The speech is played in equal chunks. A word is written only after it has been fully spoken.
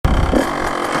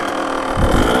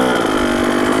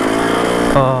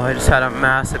Oh, I just had a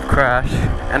massive crash,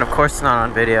 and of course it's not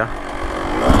on video.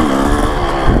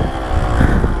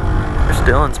 There's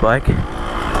Dylan's bike.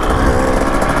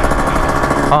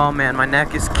 Oh man, my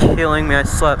neck is killing me. I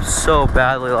slept so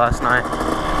badly last night.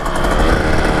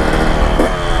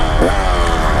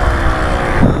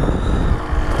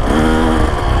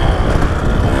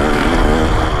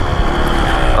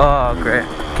 Oh great.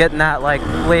 Getting that like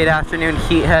late afternoon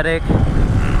heat headache.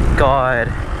 God.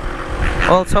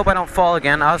 Well, let's hope I don't fall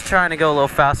again. I was trying to go a little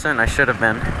faster than I should have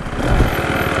been.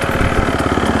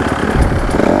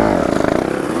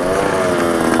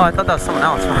 Oh, I thought that was someone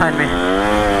else behind me.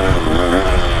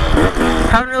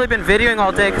 Haven't really been videoing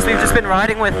all day because we've just been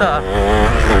riding with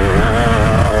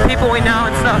people we know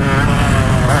and stuff.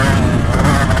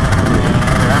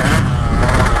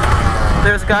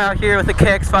 There's a guy out here with a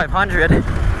KX500.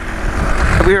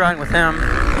 We were riding with him.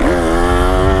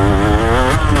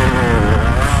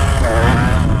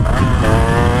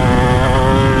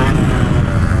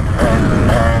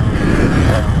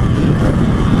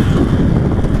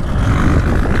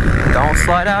 Don't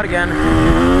slide out again.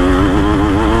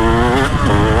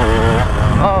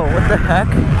 Oh, what the heck?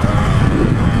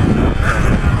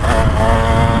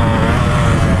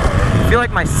 I feel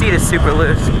like my seat is super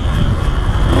loose.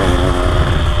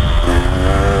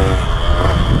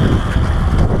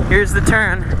 Here's the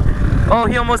turn. Oh,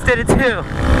 he almost did it too.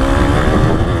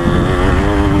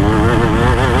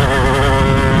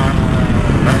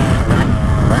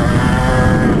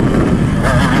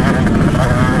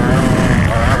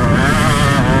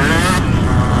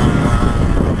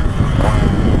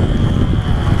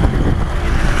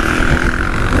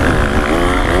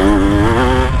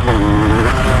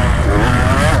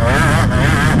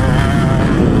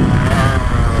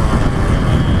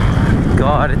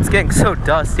 God, it's getting so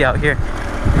dusty out here.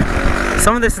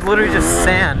 Some of this is literally just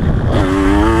sand.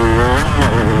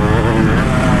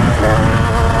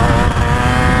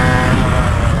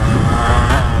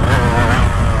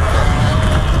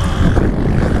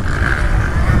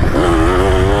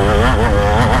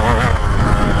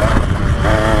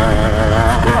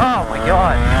 Oh my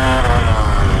God.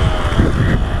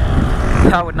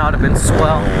 That would not have been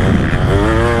swell.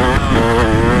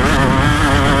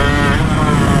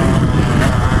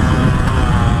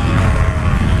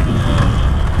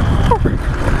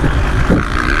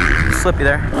 Slippy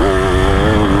there.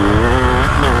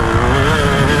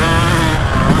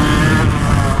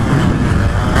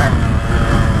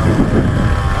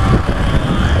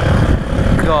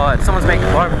 God, someone's making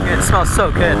barbecue. It smells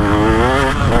so good.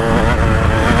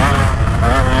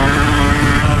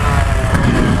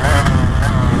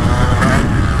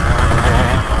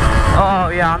 Oh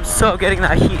yeah, I'm so getting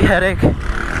that heat headache.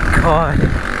 God.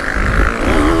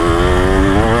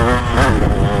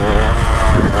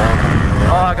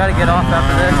 Oh, I gotta get off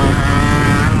after this.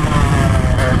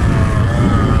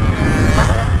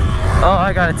 Oh,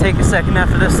 I gotta take a second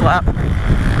after this lap.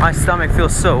 My stomach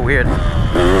feels so weird.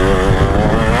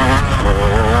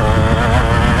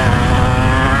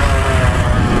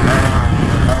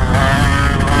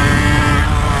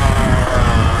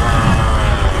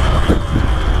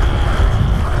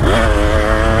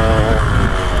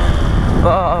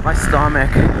 Oh, my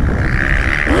stomach.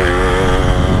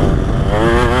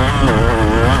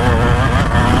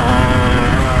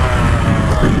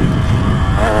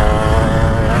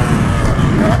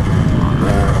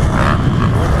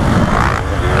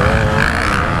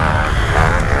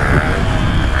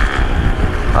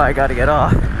 I gotta get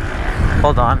off.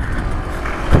 Hold on.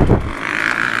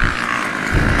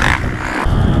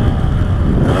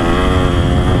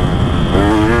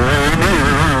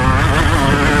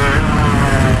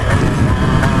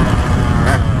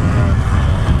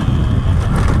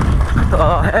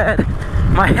 Oh, head.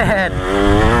 My head.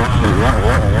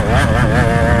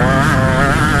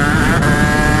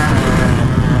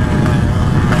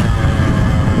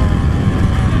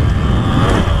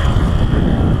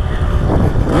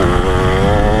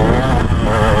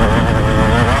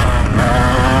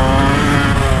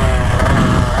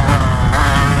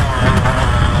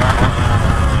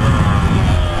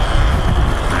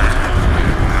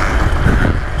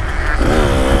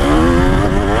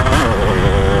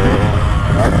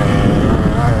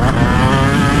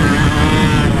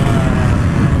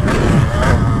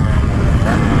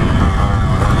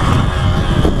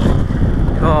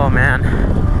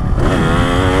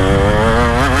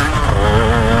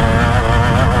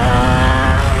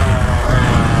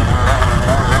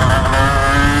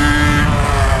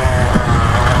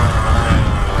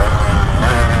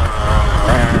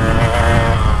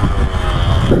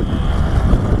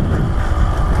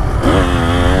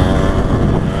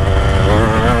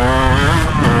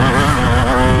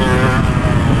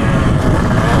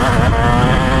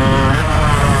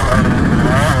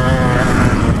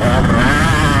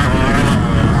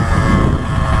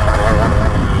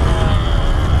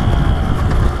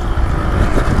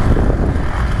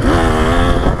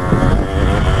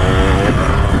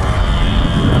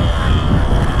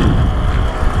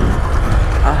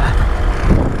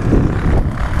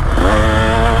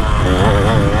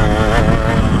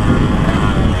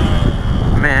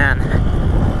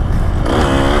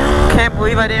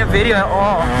 I didn't video at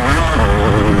all.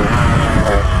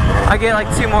 I get like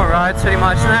 2 more rides pretty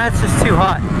much, and that's just too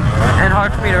hot and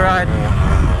hard for me to ride.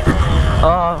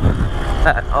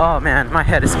 Oh man, my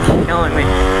head is killing me.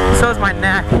 So is my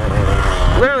neck.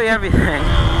 Literally everything.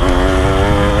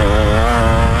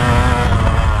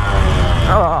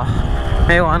 Oh,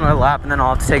 maybe one more lap and then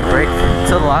I'll have to take a break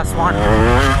till the last one.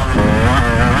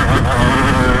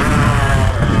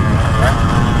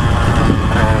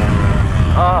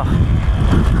 Oh,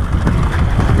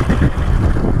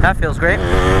 that feels great. I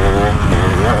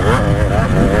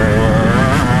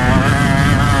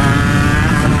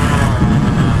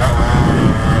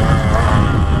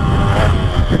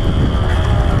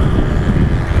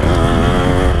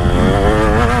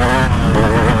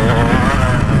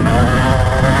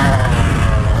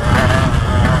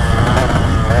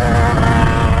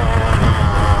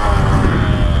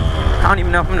don't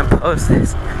even know if I'm gonna post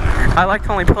this. I like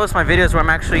to only post my videos where I'm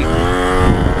actually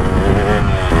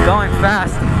going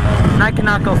fast, and I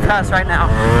cannot go fast right now.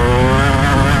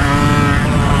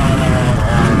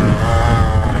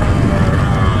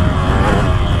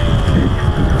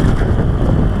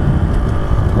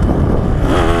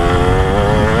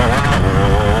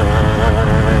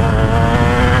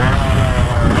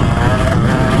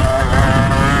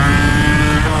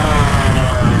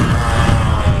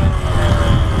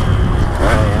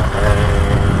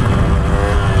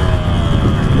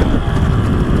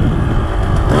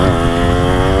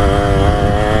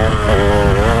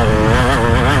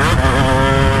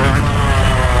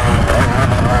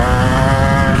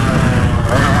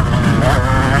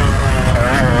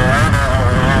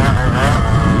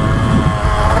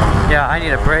 Yeah, I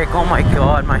need a break. Oh my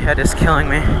god, my head is killing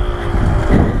me.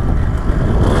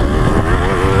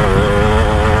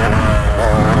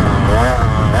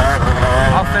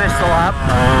 I'll finish the lap.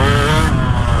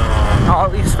 I'll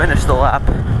at least finish the lap.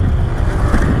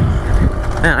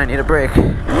 Man, I need a break.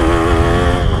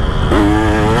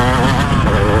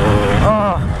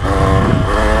 Oh,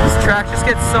 this track just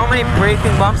gets so many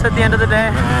braking bumps at the end of the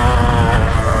day.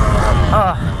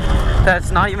 Oh, that's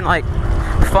not even like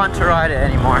fun to ride it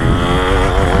anymore.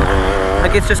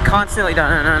 Like it's just constantly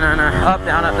down, up,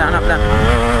 down, up, down, up, down.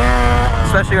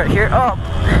 Especially right here. Oh,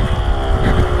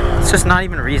 it's just not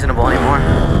even reasonable anymore.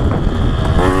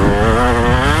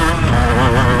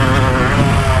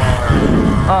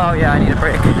 Oh yeah, I need a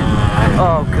break.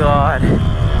 Oh god.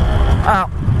 Ow.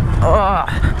 Oh.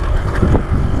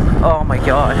 Oh my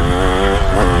god.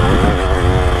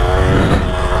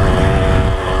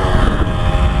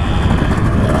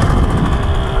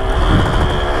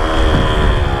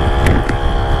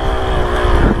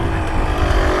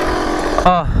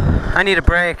 Oh, I need a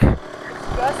break.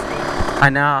 I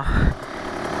know.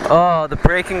 Oh, the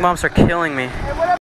braking bumps are killing me.